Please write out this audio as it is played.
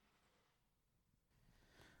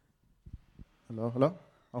Hello, hello.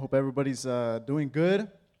 I hope everybody's doing good.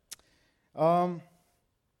 Um,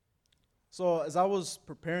 so as I was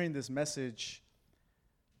preparing this message,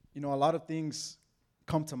 a lot of things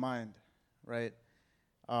come to mind, right?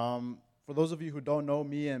 For those of you who don't know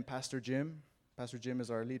me and Pastor Jim is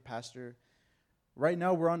our lead pastor. Right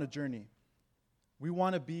now we're on a journey. We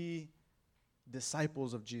want to be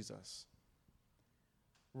disciples of Jesus.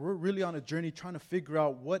 We're really on a journey trying to figure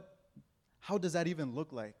out how does that even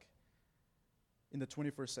look like in the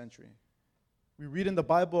 21st century. We read in the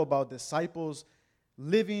Bible about disciples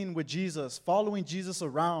living with Jesus, following Jesus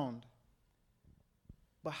around.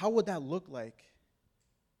 But how would that look like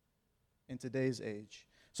in today's age?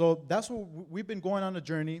 So that's what we've been going on a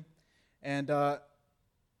journey. And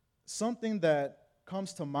something that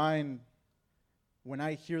comes to mind when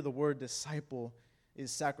I hear the word disciple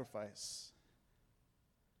is sacrifice.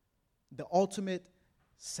 The ultimate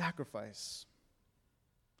sacrifice.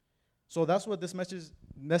 So that's what this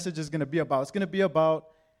message is going to be about. It's going to be about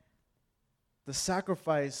the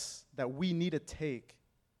sacrifice that we need to take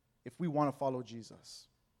if we want to follow Jesus.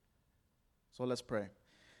 So let's pray.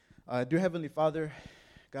 Dear Heavenly Father,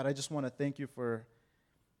 God, I just want to thank you for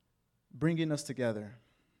bringing us together.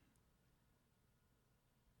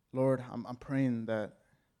 Lord, I'm praying that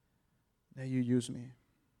you use me.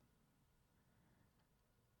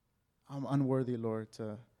 I'm unworthy, Lord,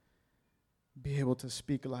 to be able to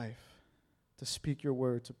speak life, to speak your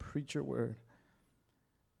word, to preach your word.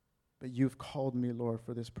 But you've called me, Lord,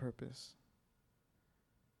 for this purpose.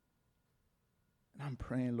 And I'm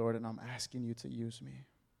praying, Lord, and I'm asking you to use me.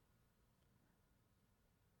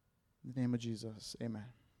 In the name of Jesus, amen.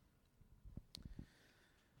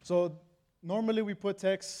 So normally we put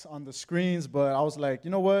text on the screens, but I was like,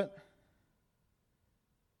 you know what?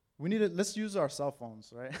 Let's use our cell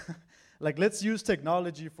phones, right? Let's use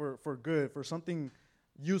technology for good, for something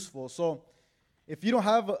useful. So if you don't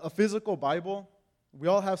have a physical Bible, we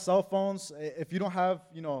all have cell phones. If you don't have,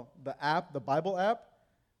 the Bible app,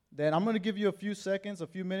 then I'm going to give you a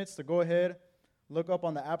few minutes to go ahead, look up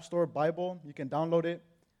on the App Store Bible. You can download it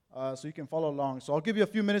so you can follow along. So I'll give you a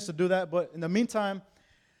few minutes to do that. But in the meantime,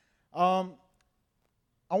 I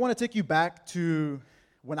want to take you back to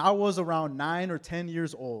when I was around 9 or 10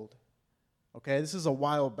 years old. Okay, this is a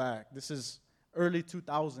while back. This is early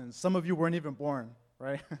 2000s. Some of you weren't even born,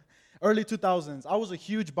 right? Early 2000s. I was a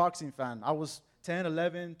huge boxing fan. I was 10,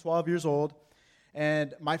 11, 12 years old.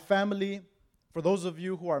 And my family, for those of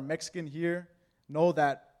you who are Mexican here, know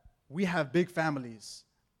that we have big families,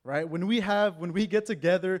 right? When we get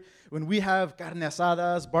together, when we have carne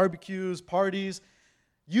asadas, barbecues, parties,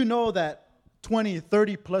 you know that 20,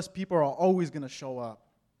 30 plus people are always going to show up.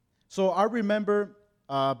 So I remember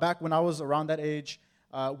back when I was around that age,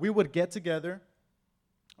 we would get together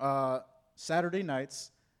Saturday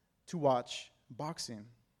nights to watch boxing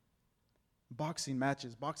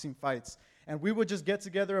matches, boxing fights. And we would just get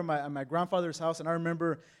together at my grandfather's house. And I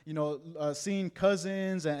remember, seeing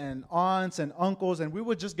cousins and aunts and uncles, and we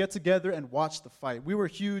would just get together and watch the fight. We were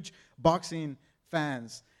huge boxing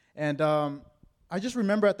fans. And I just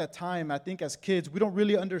remember at that time, I think as kids, we don't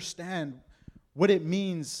really understand what it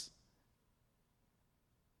means.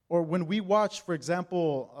 Or when we watch, for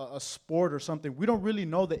example, a sport or something, we don't really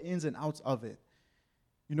know the ins and outs of it.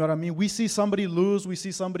 You know what I mean? We see somebody lose, we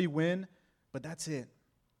see somebody win, but that's it.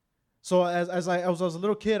 So as I was a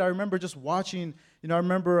little kid, I remember just watching, I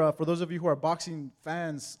remember, for those of you who are boxing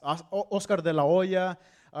fans, Oscar de la Hoya.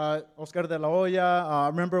 I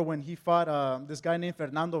remember when he fought this guy named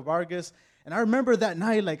Fernando Vargas. And I remember that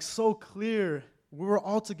night, so clear. We were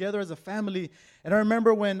all together as a family. And I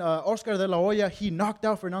remember when Oscar de la Hoya, he knocked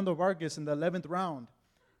out Fernando Vargas in the 11th round.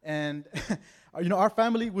 And, our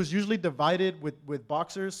family was usually divided with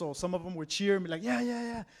boxers. So some of them would cheer and be like,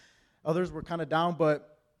 yeah. Others were kind of down.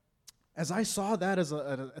 But as I saw that as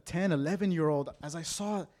a 10, 11-year-old, as I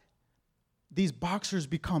saw these boxers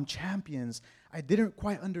become champions, I didn't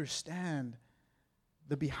quite understand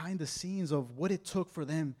the behind the scenes of what it took for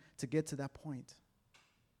them to get to that point.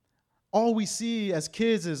 All we see as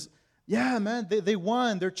kids is, yeah, man, they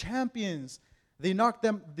won, they're champions. They knocked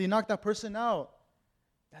that person out.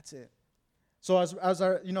 That's it. So as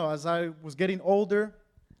I was getting older,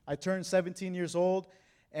 I turned 17 years old,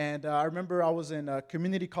 and I remember I was in a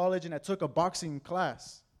community college, and I took a boxing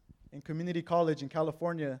class in community college in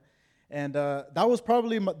California, and that was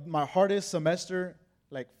probably my hardest semester,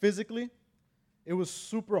 physically. It was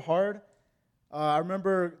super hard. I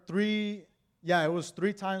remember it was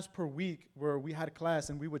 3 times per week where we had class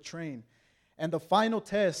and we would train. And the final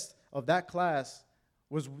test of that class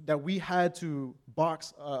was that we had to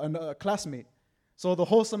box a classmate. So the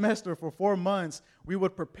whole semester for 4 months, we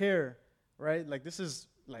would prepare, right? Like this is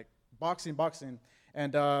like boxing.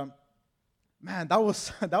 And man, that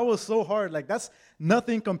was that was so hard. Like that's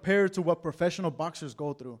nothing compared to what professional boxers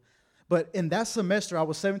go through. But in that semester, I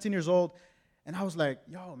was 17 years old, and I was like,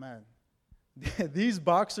 yo, man, these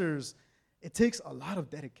boxers, it takes a lot of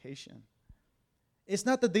dedication. It's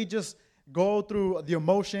not that they just go through the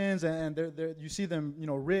emotions and you see them,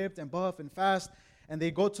 ripped and buff and fast, and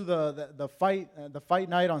they go to the fight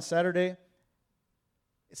night on Saturday.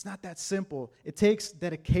 It's not that simple. It takes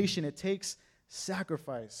dedication. It takes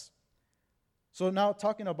sacrifice. So now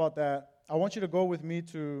talking about that, I want you to go with me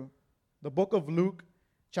to the book of Luke,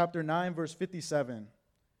 chapter 9, verse 57.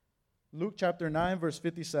 Luke chapter 9, verse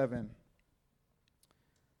 57.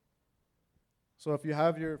 So if you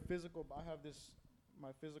have your physical, I have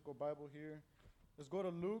my physical Bible here. Let's go to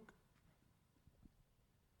Luke.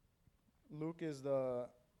 Luke is the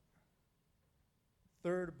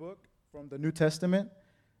third book from the New Testament.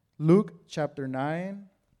 Luke chapter 9,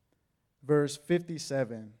 verse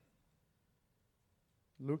 57.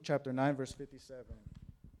 Luke chapter 9, verse 57.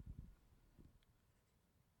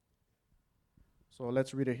 So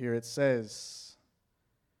let's read it here. It says,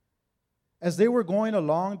 as they were going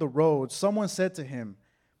along the road, someone said to him,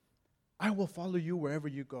 I will follow you wherever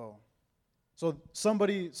you go. So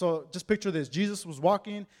just picture this. Jesus was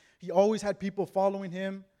walking. He always had people following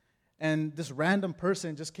him. And this random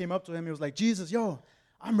person just came up to him. He was like, Jesus, yo,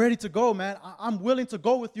 I'm ready to go, man. I'm willing to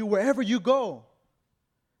go with you wherever you go.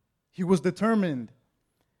 He was determined.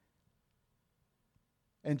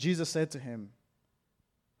 And Jesus said to him,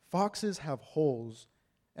 foxes have holes,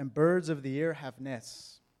 and birds of the air have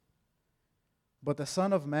nests, but the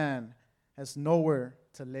Son of Man has nowhere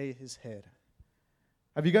to lay his head.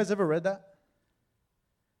 Have you guys ever read that?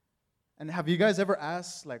 And have you guys ever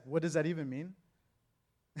asked, like, what does that even mean?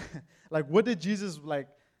 Like, what did Jesus, like,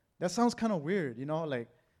 that sounds kind of weird, like,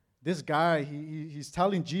 this guy, he's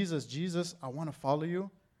telling Jesus, I want to follow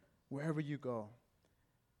you wherever you go.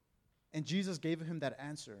 And Jesus gave him that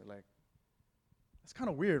answer, like, that's kind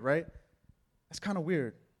of weird, right? That's kind of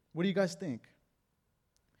weird. What do you guys think?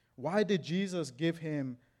 Why did Jesus give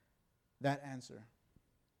him that answer?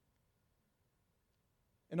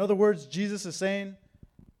 In other words, Jesus is saying,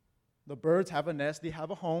 the birds have a nest, they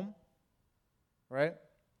have a home, right?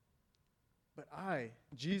 But I,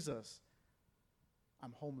 Jesus,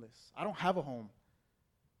 I'm homeless. I don't have a home.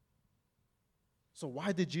 So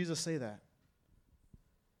why did Jesus say that?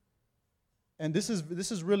 And this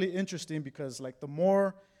is really interesting because, like, the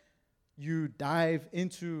more you dive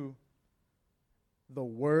into the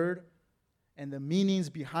word and the meanings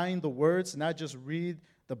behind the words, not just read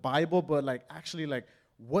the Bible, but like actually like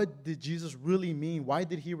what did Jesus really mean? Why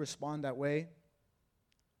did he respond that way?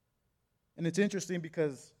 And it's interesting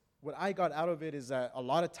because what I got out of it is that a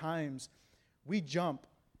lot of times we jump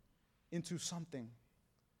into something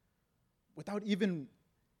without even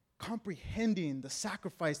comprehending the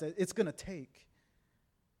sacrifice that it's going to take.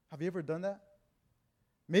 Have you ever done that?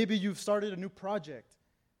 Maybe you've started a new project.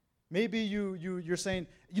 Maybe you're saying,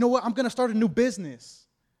 you know what, I'm going to start a new business.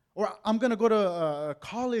 Or I'm going to go to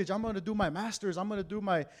college. I'm going to do my master's. I'm going to do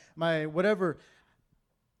my whatever.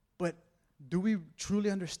 But do we truly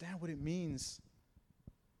understand what it means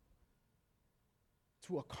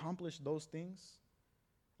to accomplish those things?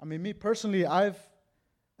 I mean, me personally, I've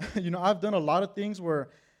done a lot of things where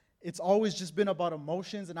it's always just been about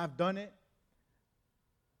emotions, and I've done it.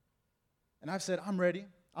 And I've said, I'm ready.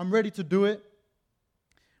 I'm ready to do it.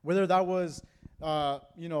 Whether that was,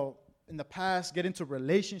 in the past, get into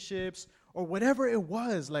relationships or whatever it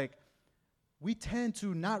was, like, we tend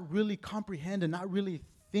to not really comprehend and not really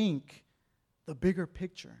think the bigger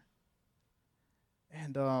picture.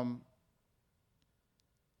 And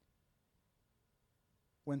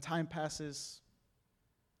when time passes,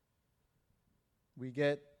 we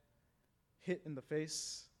get hit in the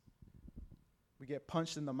face, we get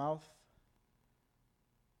punched in the mouth,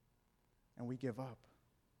 and we give up.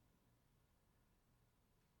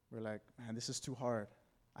 We're like, man, this is too hard.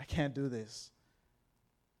 I can't do this.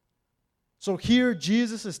 So here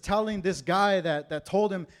Jesus is telling this guy that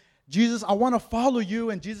told him, Jesus, I want to follow you.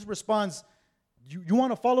 And Jesus responds, you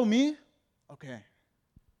want to follow me? Okay.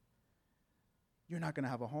 You're not going to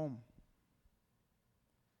have a home.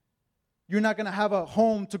 You're not going to have a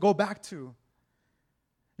home to go back to.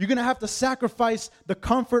 You're going to have to sacrifice the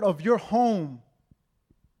comfort of your home.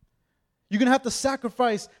 You're going to have to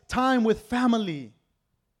sacrifice time with family.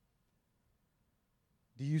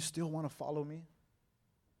 Do you still want to follow me?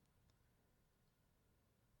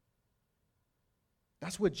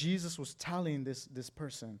 That's what Jesus was telling this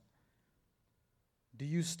person. Do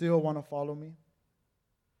you still want to follow me?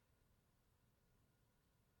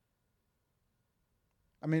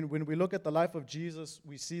 I mean, when we look at the life of Jesus,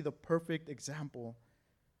 we see the perfect example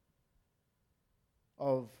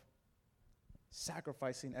of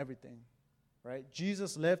sacrificing everything, right?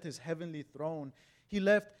 Jesus left his heavenly throne. He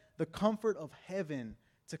left the comfort of heaven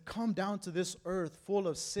to come down to this earth full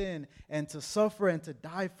of sin and to suffer and to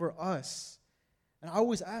die for us. And I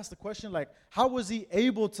always ask the question, like, how was he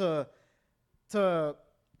able to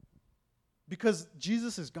because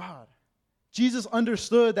Jesus is God. Jesus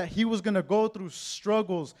understood that he was going to go through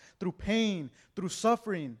struggles, through pain, through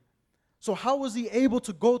suffering. So how was he able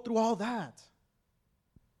to go through all that?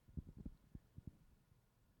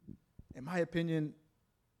 In my opinion,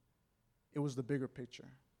 it was the bigger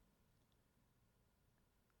picture.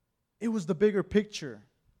 It was the bigger picture.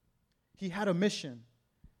 He had a mission.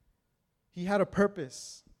 He had a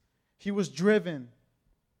purpose. He was driven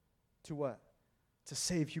to what? To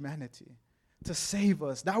save humanity, to save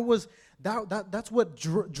us. That's what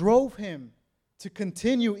drove him to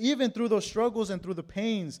continue even through those struggles and through the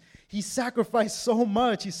pains. He sacrificed so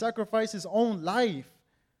much. He sacrificed his own life.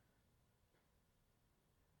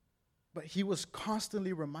 But he was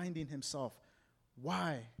constantly reminding himself,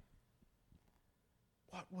 why?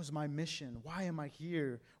 What was my mission? Why am I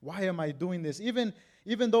here? Why am I doing this? Even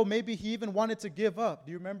though maybe he even wanted to give up.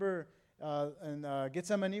 Do you remember in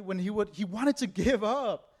Gethsemane when he wanted to give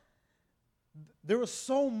up? There was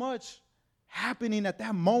so much happening at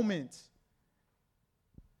that moment.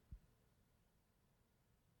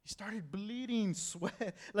 He started bleeding,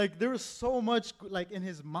 sweat. Like there was so much like in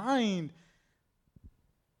his mind.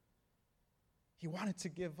 He wanted to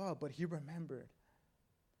give up, but he remembered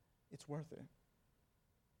it's worth it.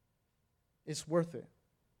 It's worth it.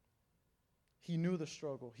 He knew the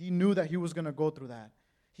struggle. He knew that he was going to go through that.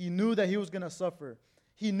 He knew that he was going to suffer.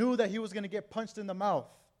 He knew that he was going to get punched in the mouth.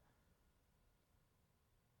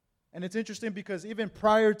 And it's interesting because even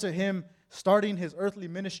prior to him starting his earthly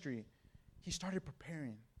ministry, he started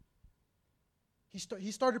preparing.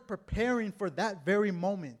 He started preparing for that very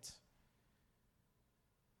moment.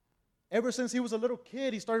 Ever since he was a little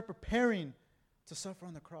kid, he started preparing to suffer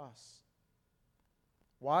on the cross.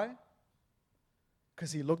 Why?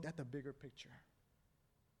 Because he looked at the bigger picture.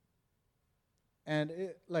 And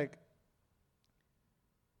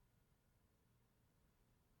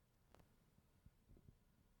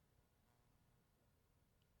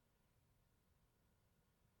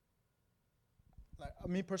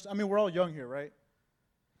we're all young here, right?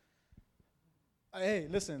 Hey,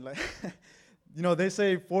 listen, like, they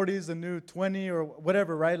say 40 is the new 20 or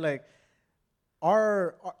whatever, right? Like,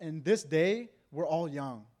 in this day, we're all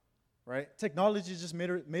young, right? Technology just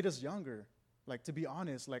made us younger. Like, to be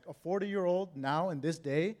honest, like a 40-year-old now in this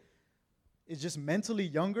day is just mentally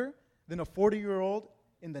younger than a 40-year-old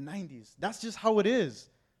in the 90s. That's just how it is.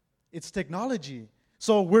 It's technology.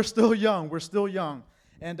 So we're still young. We're still young.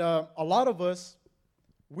 And a lot of us,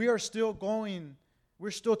 we're still trying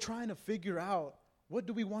to figure out, what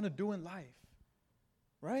do we want to do in life,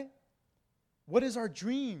 right? What is our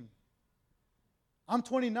dream? I'm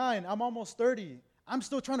 29. I'm almost 30. I'm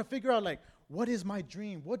still trying to figure out, like, what is my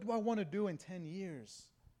dream? What do I want to do in 10 years?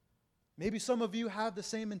 Maybe some of you have the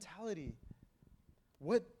same mentality.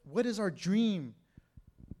 What is our dream?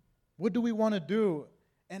 What do we want to do?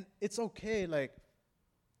 And it's okay, like,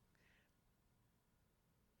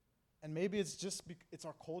 and maybe it's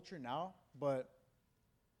our culture now, but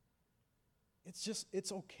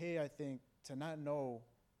it's okay, I think, to not know,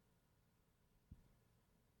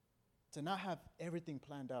 to not have everything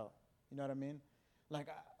planned out. You know what I mean? Like,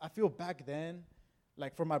 I feel back then,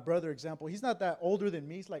 like for my brother example, he's not that older than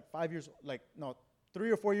me. He's like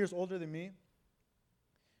 3 or 4 years older than me.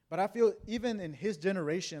 But I feel even in his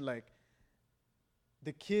generation, like,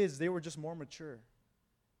 the kids, they were just more mature.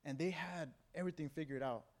 And they had everything figured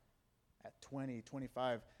out at 20,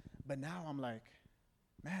 25. But now I'm like,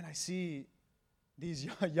 man, I see these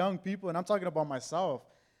young people, and I'm talking about myself.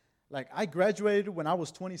 Like, I graduated when I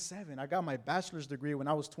was 27. I got my bachelor's degree when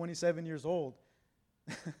I was 27 years old.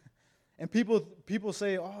 And people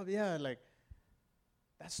say, oh, yeah, like,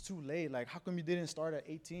 that's too late. Like, how come you didn't start at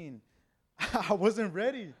 18? I wasn't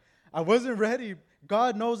ready.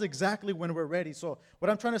 God knows exactly when we're ready. So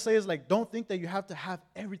what I'm trying to say is, like, don't think that you have to have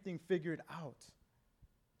everything figured out.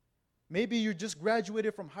 Maybe you just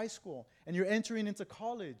graduated from high school and you're entering into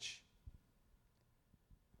college.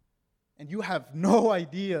 And you have no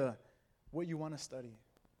idea what you want to study.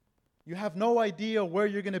 You have no idea where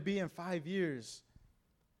you're going to be in 5 years.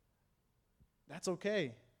 That's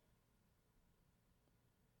okay.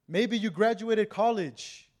 Maybe you graduated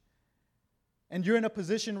college and you're in a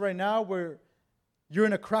position right now where you're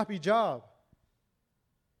in a crappy job.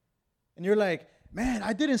 And you're like, man,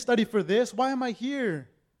 I didn't study for this. Why am I here?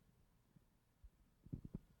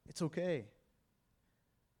 It's okay.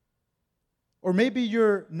 Or maybe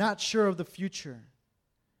you're not sure of the future.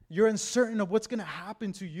 You're uncertain of what's going to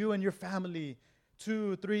happen to you and your family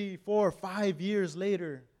 2, 3, 4, 5 years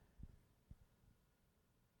later.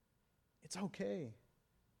 It's okay.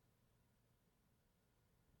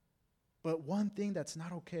 But one thing that's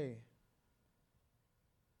not okay,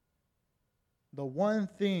 the one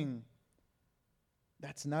thing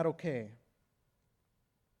that's not okay,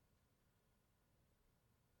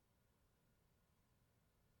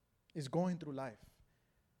 is going through life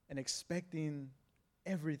and expecting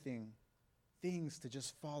things to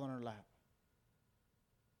just fall on our lap.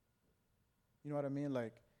 You know what I mean?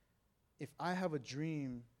 Like, if I have a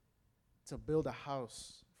dream to build a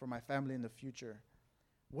house for my family in the future,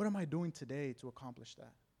 what am I doing today to accomplish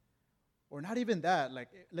that? Or not even that. Like,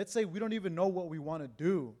 let's say we don't even know what we want to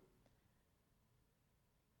do.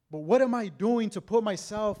 But what am I doing to put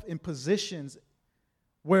myself in positions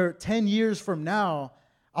where 10 years from now,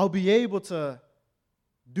 I'll be able to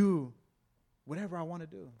do whatever I want to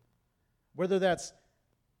do? Whether that's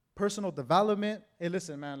personal development. Hey,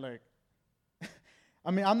 listen, man, like,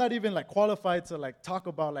 I mean, I'm not even, like, qualified to, like, talk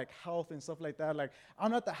about, like, health and stuff like that. Like, I'm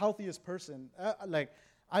not the healthiest person.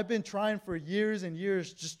 I've been trying for years and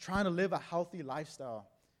years, just trying to live a healthy lifestyle.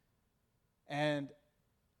 And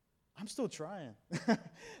I'm still trying.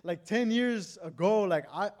 Like, 10 years ago, like,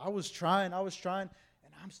 I was trying,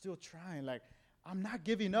 and I'm still trying. Like, I'm not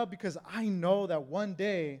giving up because I know that one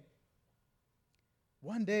day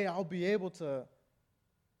I'll be able to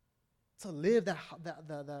live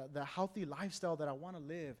the healthy lifestyle that I want to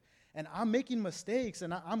live. And I'm making mistakes,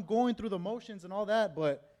 and I'm going through the motions and all that,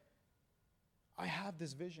 but I have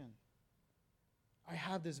this vision. I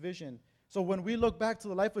have this vision. So when we look back to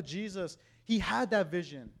the life of Jesus, he had that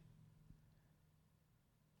vision.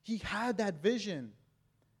 He had that vision.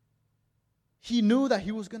 He knew that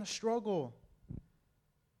he was going to struggle,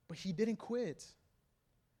 but he didn't quit.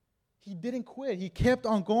 He didn't quit. He kept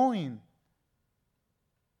on going.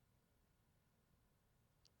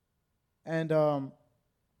 And now,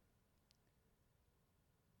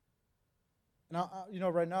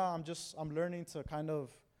 right now I'm learning to kind of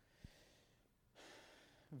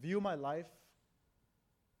view my life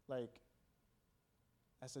like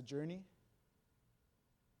as a journey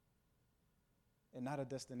and not a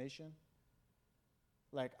destination.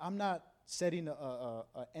 Like, I'm not setting a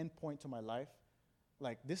end point to my life.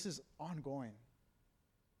 Like, this is ongoing.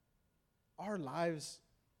 Our lives,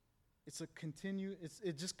 it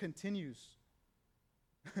just continues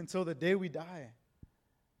until the day we die.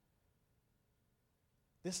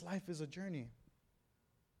 This life is a journey.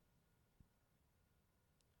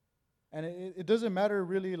 And it doesn't matter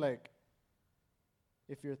really, like,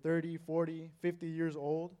 if you're 30, 40, 50 years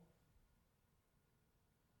old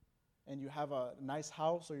and you have a nice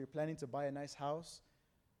house, or you're planning to buy a nice house,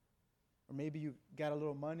 or maybe you got a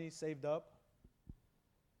little money saved up.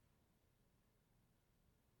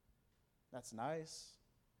 That's nice,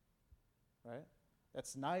 right?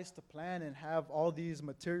 That's nice to plan and have all these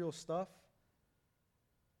material stuff.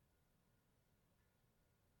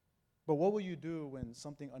 But what will you do when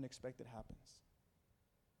something unexpected happens?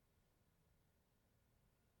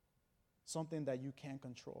 Something that you can't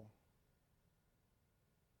control.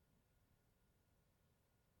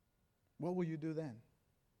 What will you do then?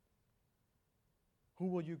 Who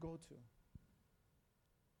will you go to?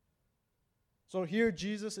 So here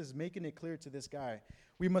Jesus is making it clear to this guy,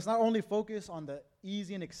 we must not only focus on the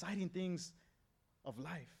easy and exciting things of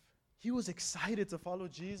life. He was excited to follow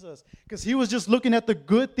Jesus because he was just looking at the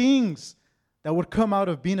good things that would come out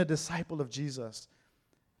of being a disciple of Jesus.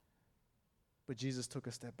 But Jesus took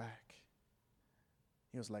a step back.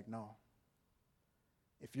 He was like, no.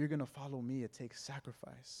 If you're going to follow me, it takes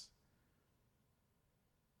sacrifice.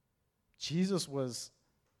 Jesus was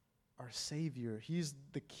our Savior. He's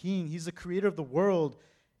the King. He's the creator of the world,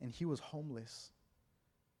 and he was homeless.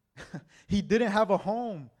 He didn't have a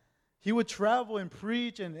home. He would travel and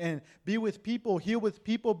preach and be with people, heal with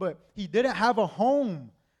people, but he didn't have a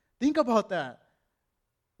home. Think about that.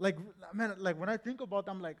 Like, man, like when I think about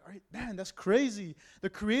that, I'm like, all right, man, that's crazy. The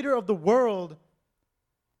creator of the world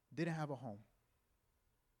didn't have a home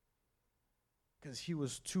because he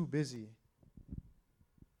was too busy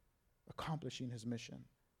accomplishing his mission.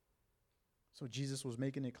 So Jesus was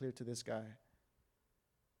making it clear to this guy,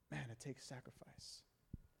 man, it takes sacrifice.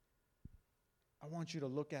 I want you to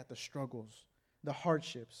look at the struggles, the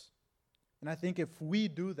hardships. And I think if we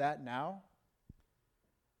do that now,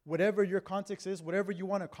 whatever your context is, whatever you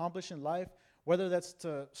want to accomplish in life, whether that's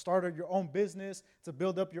to start your own business, to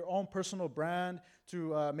build up your own personal brand,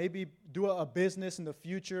 to maybe do a business in the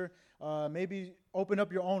future, maybe open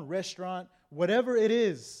up your own restaurant, whatever it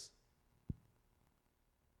is,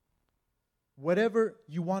 whatever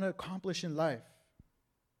you want to accomplish in life,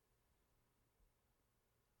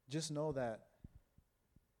 just know that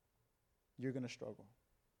you're going to struggle.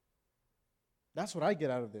 That's what I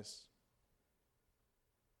get out of this.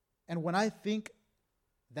 And when I think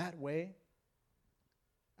that way,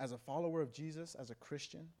 as a follower of Jesus, as a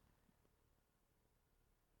Christian,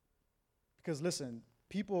 because listen,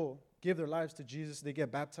 people give their lives to Jesus, they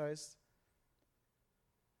get baptized,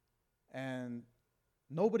 and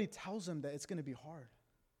nobody tells them that it's going to be hard,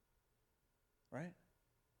 right?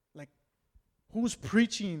 Like, who's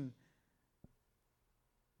preaching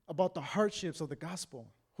about the hardships of the gospel?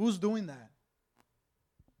 Who's doing that?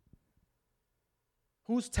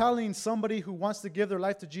 Who's telling somebody who wants to give their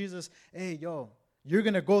life to Jesus, hey, yo, you're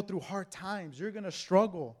going to go through hard times. You're going to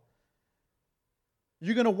struggle.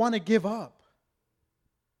 You're going to want to give up.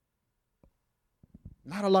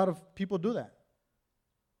 Not a lot of people do that.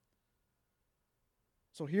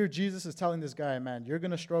 So here Jesus is telling this guy, man, you're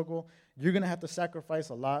going to struggle. You're going to have to sacrifice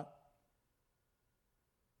a lot.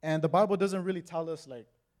 And the Bible doesn't really tell us, like,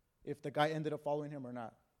 if the guy ended up following him or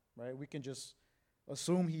not, right? We can just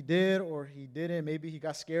assume he did or he didn't. Maybe he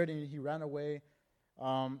got scared and he ran away.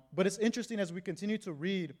 But it's interesting as we continue to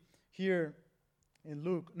read here in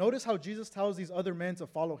Luke. Notice how Jesus tells these other men to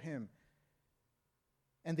follow him.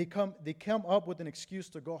 And they come up with an excuse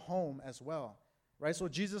to go home as well, right? So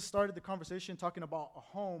Jesus started the conversation talking about a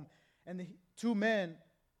home. And the two men,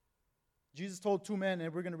 Jesus told two men,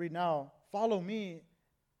 and we're going to read now, follow me.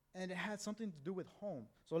 And it had something to do with home.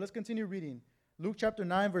 So let's continue reading. Luke chapter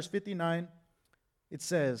 9, verse 59. It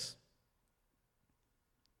says,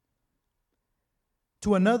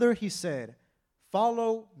 to another he said,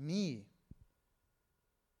 follow me.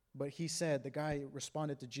 But he said, the guy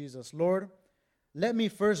responded to Jesus, Lord, let me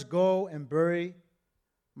first go and bury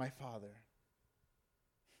my father.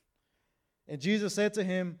 And Jesus said to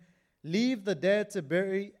him, leave the dead to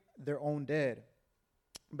bury their own dead.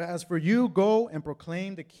 But as for you, go and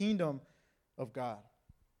proclaim the kingdom of God.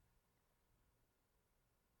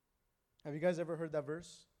 Have you guys ever heard that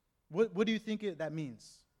verse? What do you think that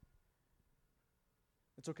means?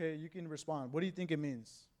 It's okay, you can respond. What do you think it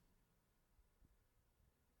means?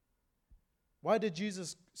 Why did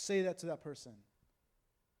Jesus say that to that person?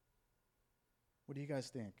 What do you guys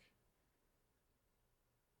think?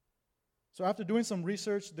 So after doing some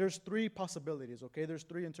research, there's three possibilities, okay? There's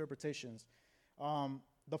three interpretations.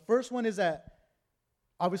 The first one is that,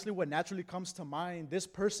 obviously what naturally comes to mind, this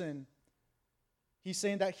person, he's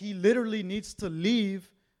saying that he literally needs to leave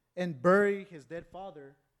and bury his dead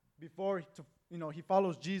father before he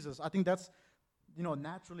follows Jesus. I think that's,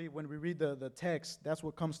 naturally when we read the text, that's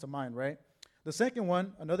what comes to mind, right? The second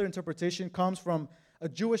one, another interpretation, comes from a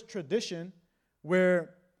Jewish tradition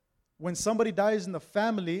where when somebody dies in the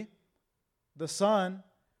family, the son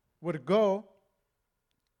would go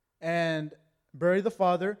and bury the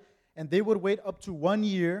father, and they would wait up to 1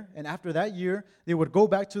 year, and after that year, they would go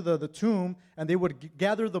back to the tomb, and they would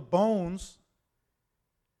gather the bones,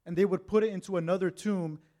 and they would put it into another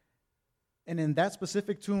tomb, and in that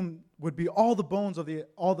specific tomb would be all the bones of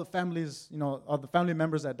all the families, of the family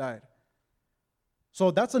members that died. So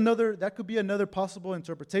that could be another possible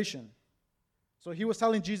interpretation. So he was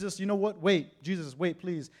telling Jesus, you know what, Jesus, wait,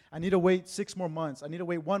 please. I need to wait 6 more months. I need to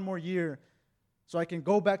wait 1 more year so I can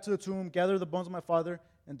go back to the tomb, gather the bones of my father,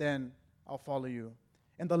 and then I'll follow you.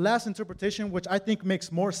 And the last interpretation, which I think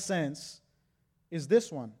makes more sense, is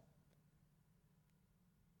this one.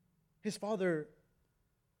 His father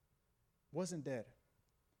wasn't dead.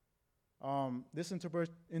 This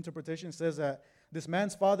interpretation says that this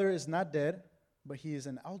man's father is not dead, but he is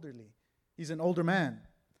an elderly. He's an older man.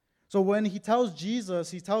 So when he tells Jesus,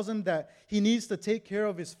 he tells him that he needs to take care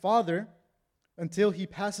of his father until he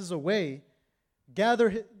passes away,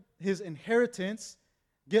 gather his inheritance,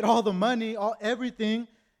 get all the money, everything,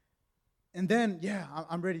 and then,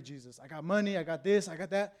 I'm ready, Jesus. I got money, I got this, I got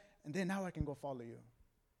that, and then now I can go follow you.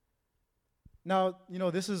 Now,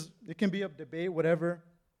 it can be a debate, whatever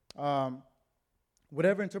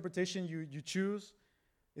interpretation you choose,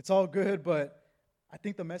 it's all good, but I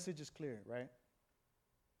think the message is clear, right?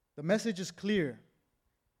 The message is clear.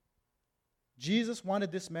 Jesus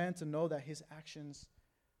wanted this man to know that his actions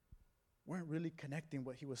weren't really connecting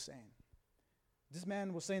what he was saying. This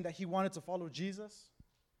man was saying that he wanted to follow Jesus,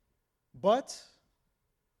 but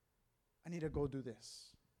I need to go do this.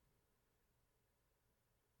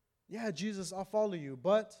 Yeah, Jesus, I'll follow you,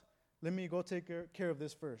 but let me go take care of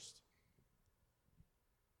this first.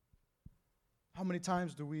 How many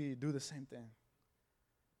times do we do the same thing?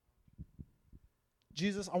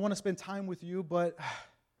 Jesus, I want to spend time with you, but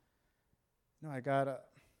no, I got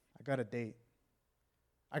a date.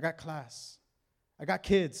 I got class. I got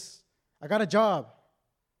kids. I got a job.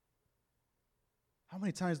 How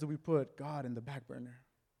many times do we put God in the back burner?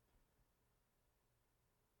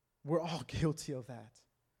 We're all guilty of that,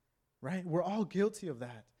 right? We're all guilty of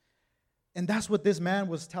that. And that's what this man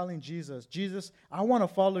was telling Jesus. Jesus, I want to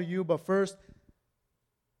follow you, but first,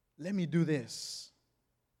 let me do this.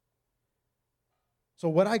 So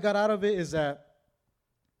what I got out of it is that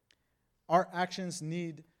our actions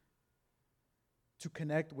need to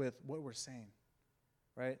connect with what we're saying,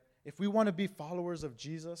 right? If we want to be followers of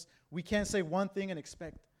Jesus, we can't say one thing and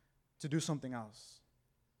expect to do something else,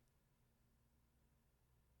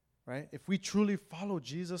 right? If we truly follow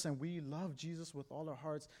Jesus and we love Jesus with all our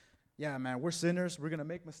hearts, yeah, man, we're sinners. We're going to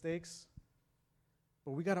make mistakes,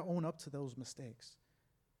 but we got to own up to those mistakes.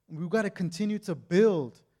 We've got to continue to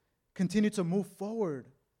build, continue to move forward.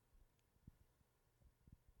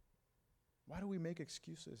 Why do we make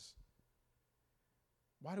excuses?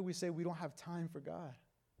 Why do we say we don't have time for God?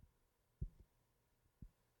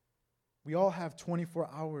 We all have 24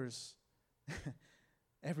 hours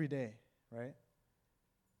every day, right?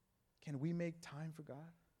 Can we make time for God?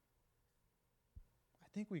 I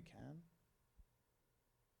think we can.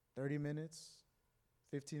 30 minutes,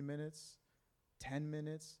 15 minutes, 10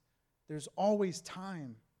 minutes. There's always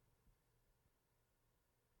time.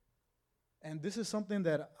 And this is something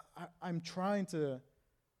that I'm trying to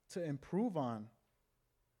improve on.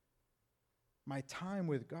 My time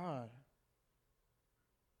with God.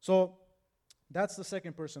 So that's the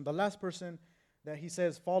second person. The last person that he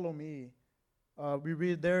says, follow me, we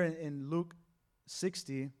read there in Luke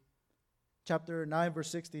 60, chapter 9, verse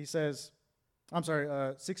 60, he says,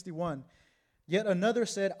 61. Yet another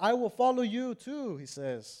said, I will follow you too, he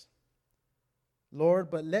says. Lord,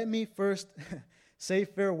 but let me first say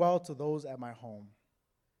farewell to those at my home.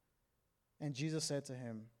 And Jesus said to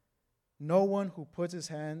him, no one who puts his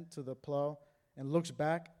hand to the plow and looks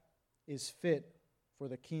back is fit for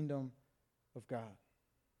the kingdom of God.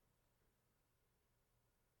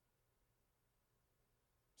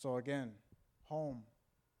 So again, home,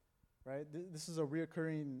 right? This is a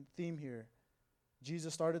reoccurring theme here.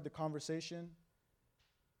 Jesus started the conversation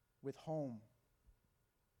with home.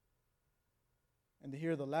 And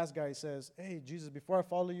here the last guy says, hey, Jesus, before I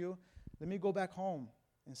follow you, let me go back home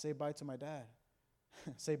and say bye to my dad.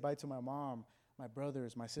 Say bye to my mom, my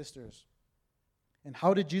brothers, my sisters. And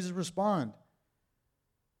how did Jesus respond?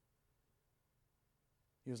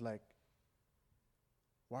 He was like,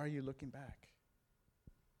 why are you looking back?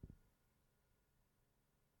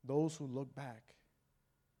 Those who look back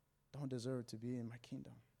don't deserve to be in my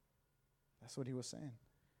kingdom. That's what he was saying.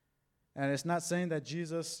 And it's not saying that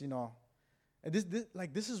Jesus, and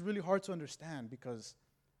this is really hard to understand because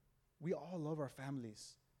we all love our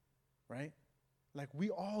families, right? Like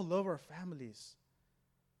we all love our families.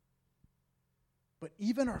 But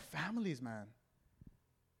even our families, man,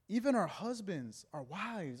 even our husbands, our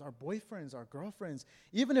wives, our boyfriends, our girlfriends,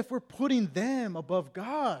 even if we're putting them above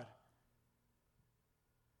God,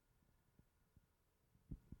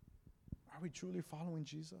 are we truly following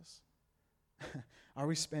Jesus? Are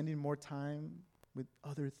we spending more time with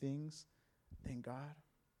other things than God?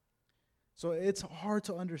 So it's hard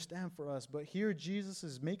to understand for us, but here Jesus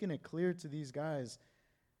is making it clear to these guys,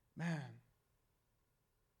 man,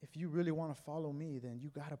 if you really want to follow me, then you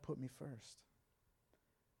got to put me first.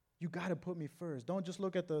 You got to put me first. Don't just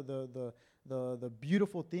look at the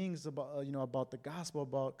beautiful things about about the gospel,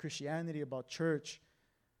 about Christianity, about church.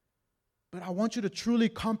 But I want you to truly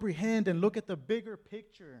comprehend and look at the bigger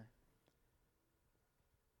picture.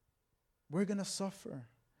 We're going to suffer.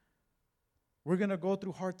 We're going to go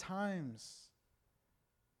through hard times.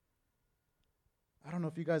 I don't know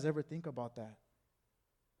if you guys ever think about that.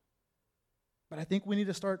 But I think we need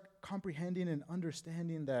to start comprehending and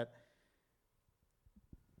understanding that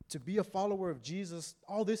to be a follower of Jesus,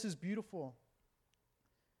 all this is beautiful.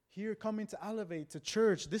 Here, coming to Elevate, to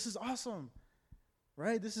church, this is awesome,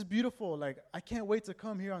 right? This is beautiful. Like, I can't wait to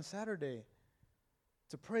come here on Saturday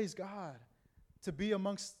to praise God, to be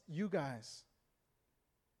amongst you guys.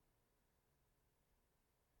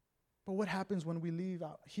 But what happens when we leave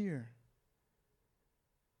out here?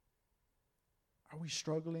 Are we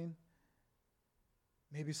struggling?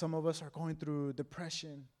 Maybe some of us are going through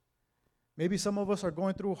depression. Maybe some of us are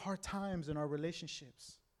going through hard times in our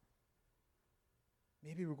relationships.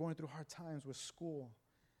 Maybe we're going through hard times with school.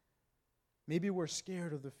 Maybe we're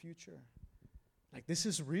scared of the future. Like, this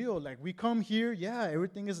is real. Like, we come here, yeah,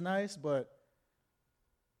 everything is nice, but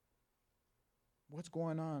what's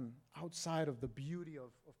going on outside of the beauty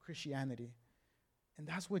of Christianity. And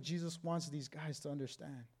that's what Jesus wants these guys to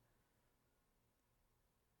understand.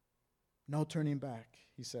 No turning back,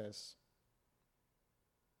 he says.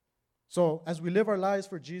 So as we live our lives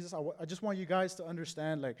for Jesus, I just want you guys to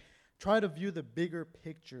understand, like, try to view the bigger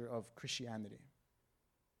picture of Christianity.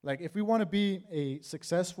 Like, if we want to be a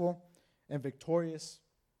successful and victorious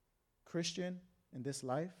Christian in this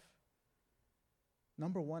life,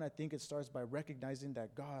 number one, I think it starts by recognizing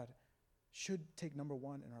that God should take number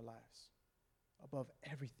one in our lives above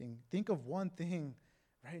everything. Think of one thing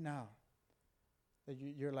right now that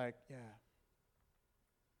you're like, yeah,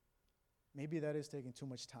 maybe that is taking too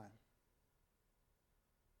much time.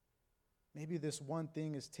 Maybe this one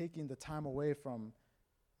thing is taking the time away from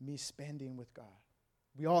me spending with God.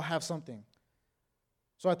 We all have something.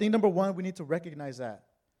 So I think number one, we need to recognize that.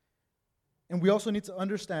 And we also need to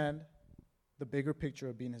understand the bigger picture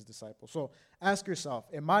of being his disciple. So ask yourself,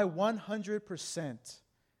 am I 100%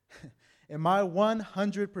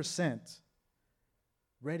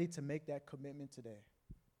 ready to make that commitment today?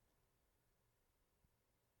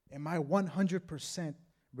 Am I 100%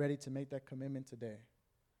 ready to make that commitment today?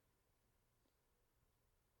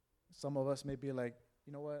 Some of us may be like,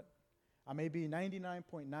 you know what? I may be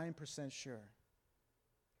 99.9% sure.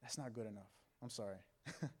 That's not good enough. I'm sorry.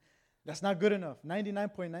 That's not good enough.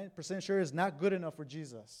 99.9% sure is not good enough for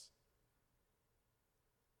Jesus.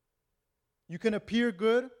 You can appear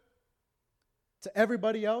good to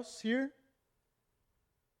everybody else here,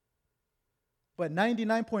 but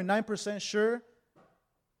 99.9% sure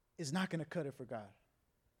is not going to cut it for God.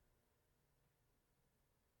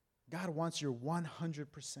 God wants your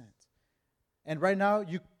 100%. And right now,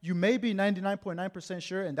 you may be 99.9%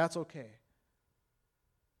 sure, and that's okay.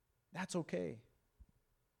 That's okay.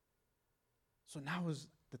 So now is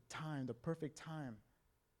the time, the perfect time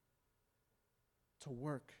to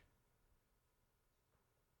work.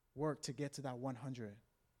 Work to get to that 100.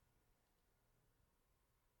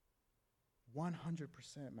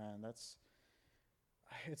 100%, man.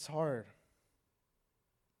 It's hard.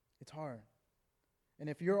 It's hard. And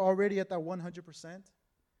if you're already at that 100%,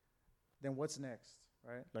 then what's next,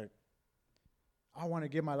 right? Like, I want to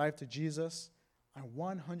give my life to Jesus. I'm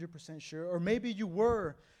 100% sure. Or maybe you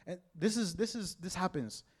were, and this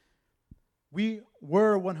happens. We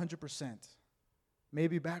were 100%.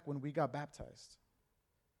 Maybe back when we got baptized.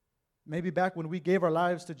 Maybe back when we gave our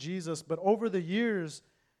lives to Jesus. But over the years,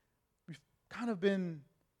 we've kind of been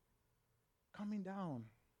coming down.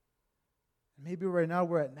 Maybe right now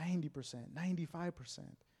we're at 90%, 95%.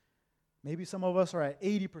 Maybe some of us are at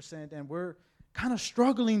 80%, and we're kind of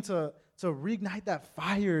struggling to reignite that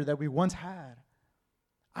fire that we once had.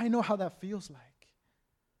 I know how that feels like.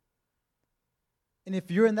 And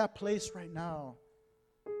if you're in that place right now,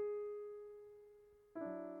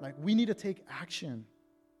 like, we need to take action.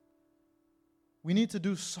 We need to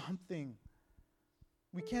do something.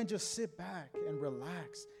 We can't just sit back and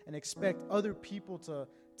relax and expect other people to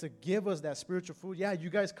give us that spiritual food. Yeah, you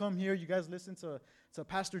guys come here, you guys listen to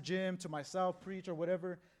Pastor Jim, to myself preach or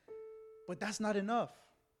whatever, but that's not enough.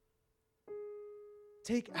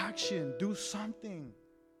 Take action, do something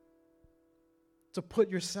to put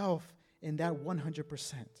yourself in that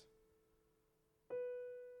 100%.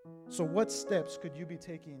 So what steps could you be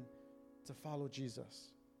taking to follow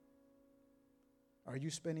Jesus? Are you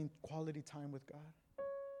spending quality time with God?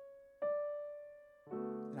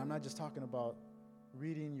 And I'm not just talking about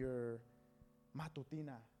reading your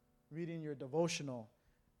matutina, reading your devotional.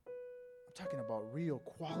 I'm talking about real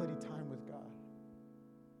quality time with God.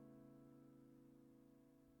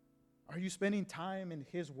 Are you spending time in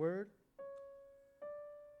His Word?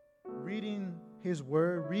 Reading His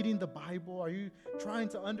Word, reading the Bible? Are you trying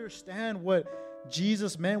to understand what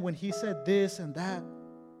Jesus meant when He said this and that?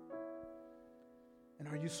 And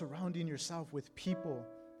are you surrounding yourself with people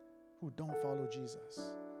who don't follow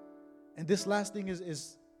Jesus? And this last thing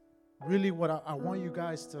is really what I want you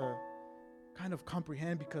guys to kind of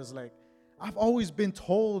comprehend, because, like, I've always been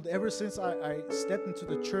told ever since I stepped into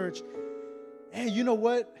the church, hey, you know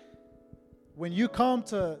what? When you come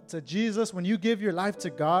to Jesus, when you give your life to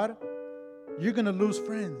God, you're going to lose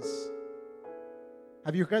friends.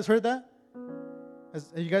 Have you guys heard that? Have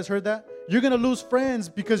you guys heard that? You're going to lose friends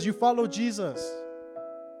because you follow Jesus.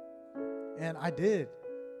 And I did.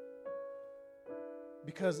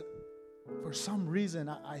 Because for some reason,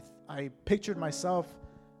 I pictured myself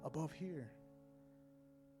above here.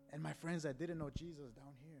 And my friends that didn't know Jesus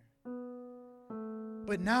down here.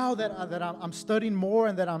 But now that I'm studying more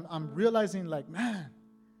and that I'm realizing, like, man,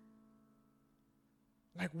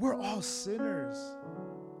 like, we're all sinners.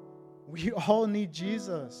 We all need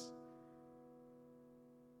Jesus.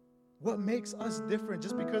 What makes us different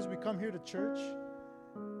just because we come here to church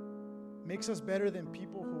makes us better than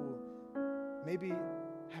people who maybe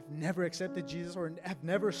have never accepted Jesus or have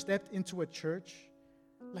never stepped into a church?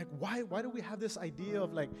 Like, why do we have this idea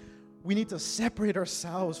of like, we need to separate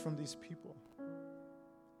ourselves from these people?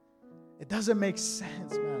 It doesn't make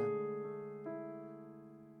sense, man.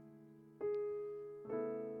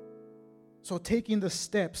 So taking the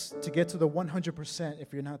steps to get to the 100%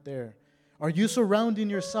 if you're not there. Are you surrounding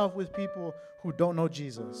yourself with people who don't know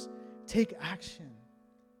Jesus? Take action.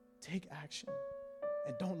 Take action.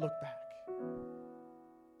 And don't look back.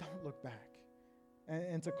 Don't look back.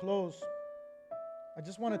 And to close, I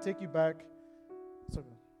just want to take you back.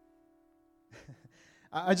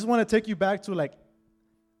 I just want to take you back to like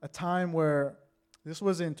a time where this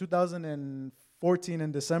was in 2014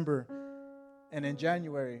 in December and in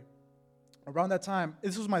January. Around that time,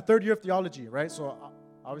 this was my third year of theology, right? So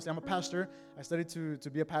obviously I'm a pastor. I studied to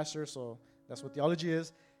be a pastor, so that's what theology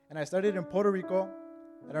is. And I studied in Puerto Rico.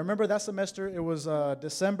 And I remember that semester, it was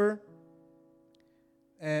December,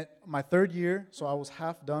 and my third year, so I was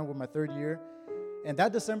half done with my third year. And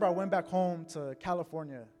that December, I went back home to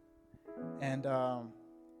California. And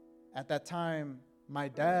at that time, my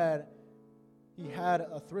dad, he had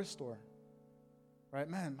a thrift store, right?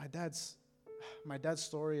 Man, my dad's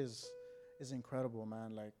story is incredible,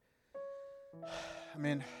 man. Like, I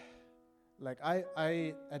mean, like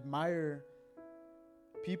I admire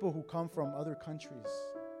people who come from other countries.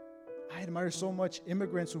 I admire so much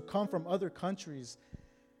immigrants who come from other countries,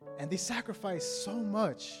 and they sacrifice so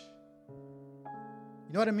much.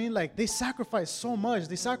 You know what I mean? Like, they sacrifice so much.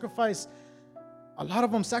 A lot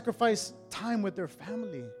of them sacrifice time with their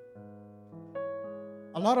family.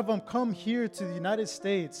 A lot of them come here to the United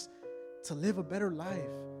States to live a better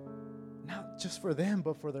life. Not just for them,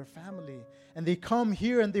 but for their family. And they come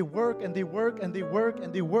here and they work and they work and they work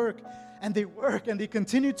and they work and they work and they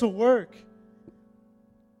continue to work.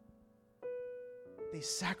 They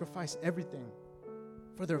sacrifice everything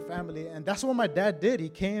for their family. And that's what my dad did. He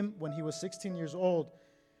came when he was 16 years old.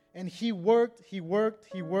 And he worked in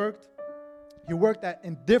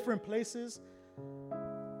different places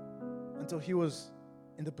until he was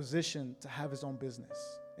in the position to have his own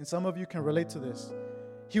business. And some of you can relate to this.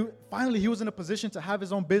 Finally, he was in a position to have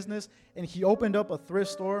his own business, and he opened up a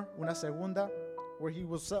thrift store, una segunda, where he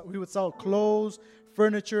would sell clothes,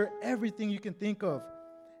 furniture, everything you can think of.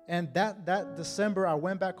 And that December, I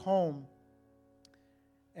went back home,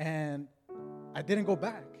 and I didn't go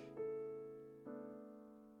back.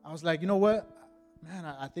 I was like, you know what? Man,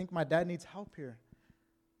 I think my dad needs help here.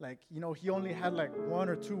 Like, you know, he only had like 1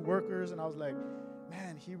 or 2 workers, and I was like,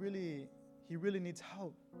 man, he really needs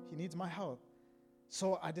help. He needs my help.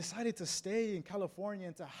 So I decided to stay in California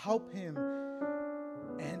and to help him.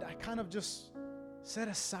 And I kind of just set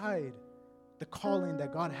aside the calling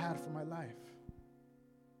that God had for my life.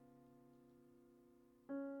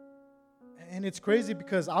 And it's crazy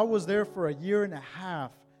because I was there for a year and a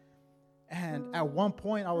half. And at one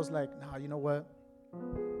point I was like, nah, you know what?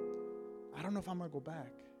 I don't know if I'm going to go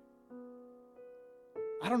back.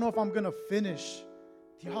 I don't know if I'm going to finish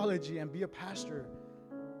theology and be a pastor.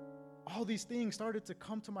 All these things started to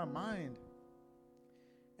come to my mind.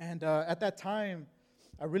 And at that time,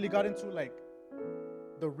 I really got into like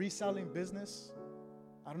the reselling business.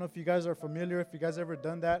 I don't know if you guys are familiar, if you guys ever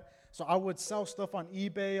done that. So I would sell stuff on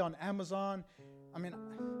eBay, on Amazon. I mean,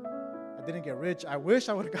 I didn't get rich. I wish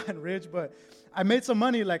I would have gotten rich, but I made some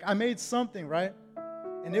money. Like, I made something, right?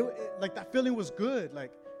 And it like that feeling was good.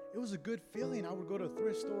 Like, it was a good feeling. I would go to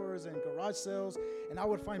thrift stores and garage sales, and I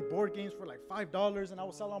would find board games for like $5, and I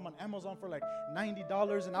would sell them on Amazon for like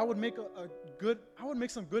 $90, and I would make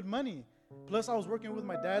some good money. Plus, I was working with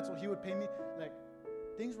my dad, so he would pay me. Like,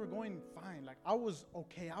 things were going fine. Like, I was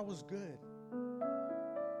okay. I was good.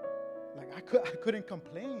 Like, I couldn't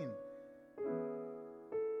complain.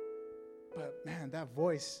 But man, that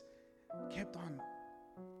voice kept on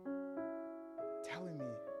telling me,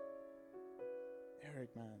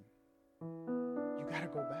 Eric, man, you got to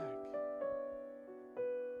go back.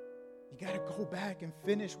 You got to go back and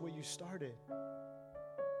finish what you started.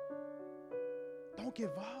 Don't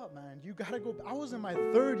give up, man. You got to go. I was in my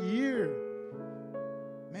 3rd year.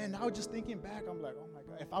 Man, now just thinking back, I'm like, oh my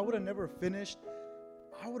God, if I would have never finished,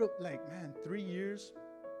 I would have, like, man, 3 years,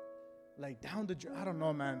 like, down the, I don't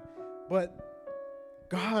know, man. But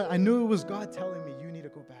God, I knew it was God telling me, you need to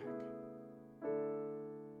go back.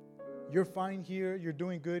 You're fine here. You're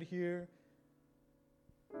doing good here.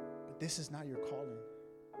 But this is not your calling.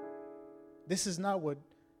 This is not what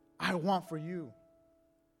I want for you.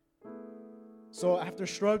 So after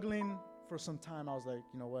struggling for some time, I was like,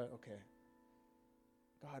 you know what? Okay.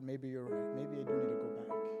 God, maybe you're right. Maybe I do need to go back.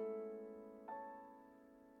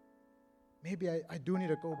 Maybe I do need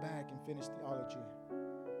to go back and finish theology.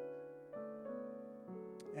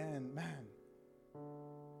 And man,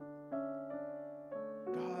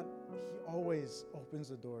 God, He always opens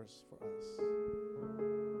the doors for us.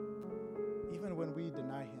 Even when we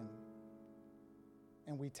deny Him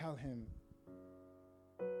and we tell Him,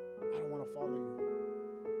 I don't want to follow you.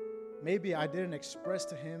 Maybe I didn't express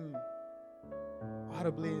to Him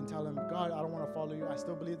audibly and tell Him, God, I don't want to follow you. I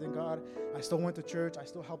still believed in God. I still went to church. I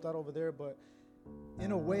still helped out over there. But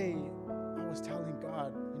in a way, I was telling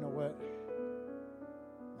God, you know what?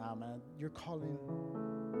 Nah, man, you're calling.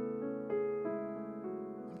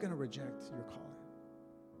 I'm going to reject your calling.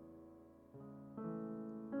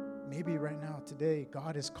 Maybe right now, today,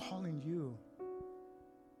 God is calling you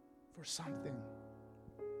for something.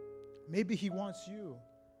 Maybe He wants you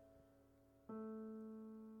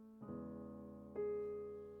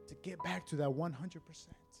to get back to that 100%.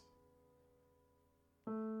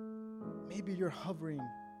 Maybe you're hovering.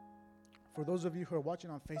 For those of you who are watching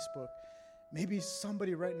on Facebook, maybe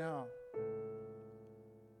somebody right now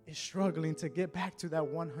is struggling to get back to that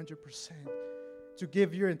 100%, to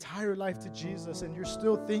give your entire life to Jesus, and you're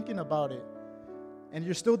still thinking about it, and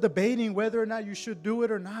you're still debating whether or not you should do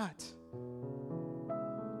it or not.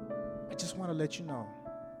 I just want to let you know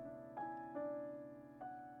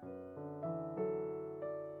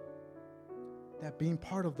that being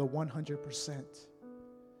part of the 100%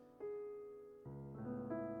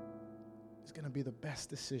 is going to be the best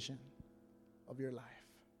decision of your life.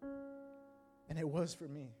 And it was for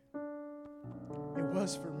me. It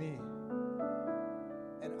was for me.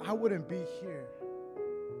 And I wouldn't be here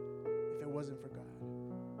if it wasn't for God.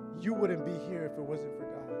 You wouldn't be here if it wasn't for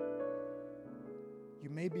God. You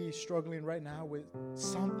may be struggling right now with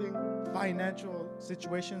something, financial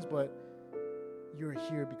situations, but you're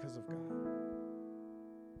here because of God.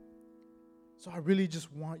 So I really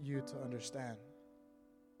just want you to understand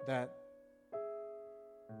that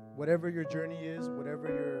whatever your journey is,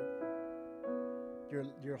 whatever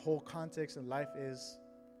your whole context in life is,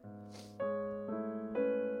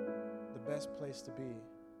 the best place to be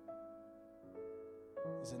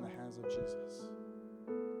is in the hands of Jesus.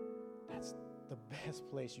 That's the best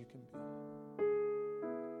place you can be.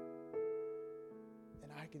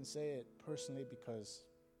 And I can say it personally because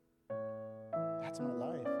that's my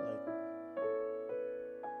life. Like,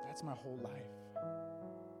 that's my whole life.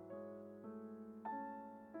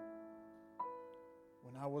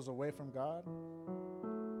 When I was away from God,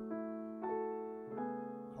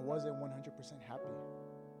 I wasn't 100% happy.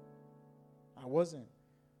 I wasn't.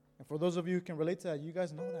 And for those of you who can relate to that, you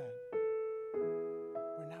guys know that.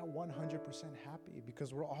 We're not 100% happy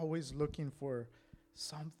because we're always looking for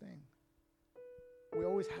something. We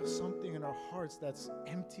always have something in our hearts that's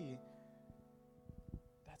empty.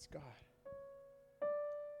 That's God.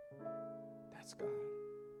 That's God.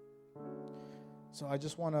 So I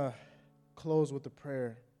just want to close with a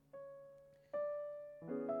prayer.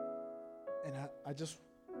 And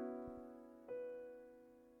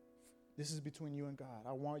this is between you and God.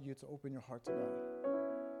 I want you to open your heart to God.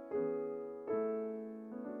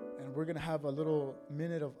 And we're going to have a little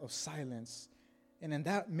minute of silence. And in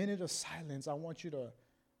that minute of silence, I want you to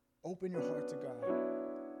open your heart to God.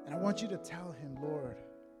 And I want you to tell Him, Lord,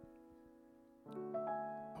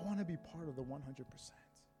 I want to be part of the 100%.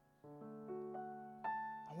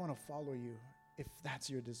 I want to follow you if that's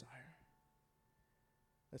your desire.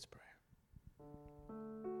 Let's pray.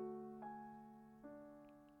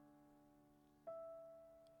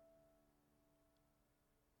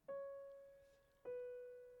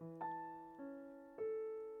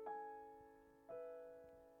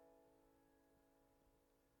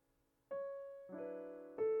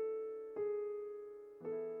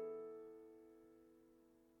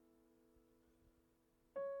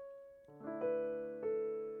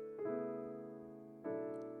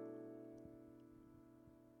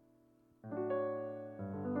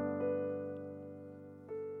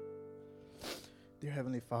 Dear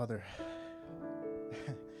Heavenly Father,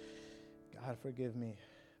 God, forgive me.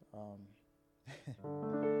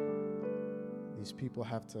 These people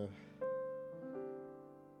have to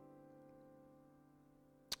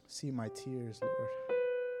see my tears, Lord.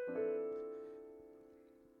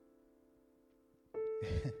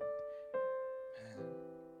 Man.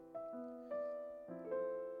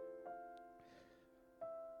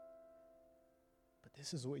 But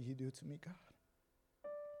this is what you do to me, God.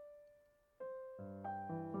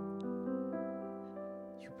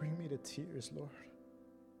 You bring me to tears, Lord.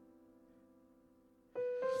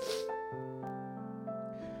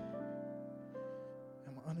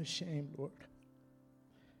 I'm unashamed, Lord.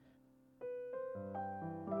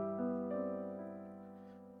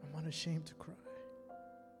 ashamed to cry.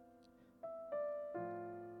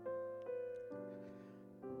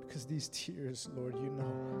 Because these tears, Lord, you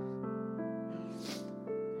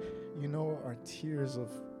know our tears of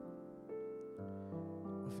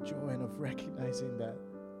joy and of recognizing that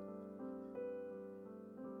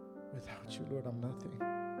without you, Lord, I'm nothing.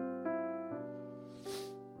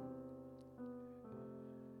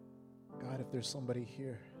 God, if there's somebody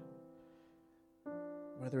here,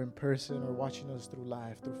 whether in person or watching us through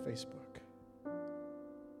live, through Facebook,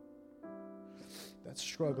 that's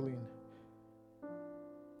struggling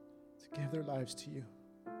to give their lives to you,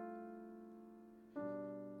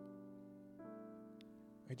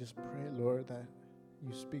 I just pray, Lord, that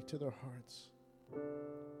you speak to their hearts.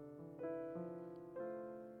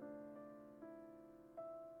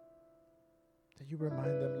 That you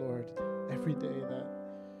remind them, Lord, every day that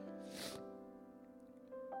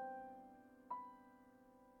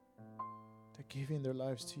giving their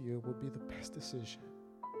lives to you will be the best decision.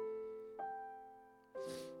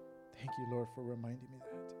 Thank you, Lord, for reminding me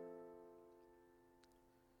that.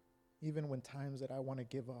 Even when times that I want to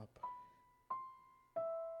give up,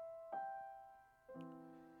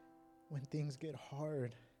 when things get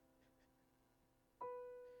hard,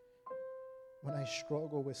 when I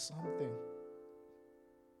struggle with something,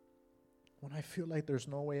 when I feel like there's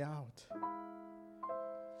no way out,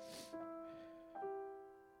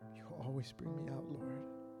 you always bring me out, Lord.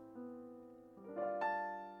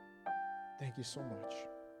 Thank you so much.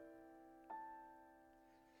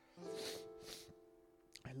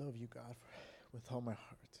 I love you, God, with all my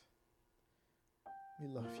heart. We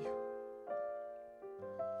love you.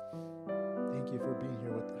 Thank you for being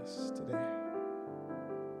here with us today.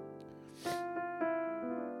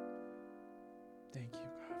 Thank you,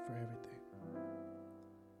 God, for everything.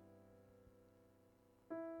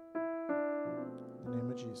 In the name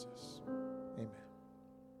of Jesus.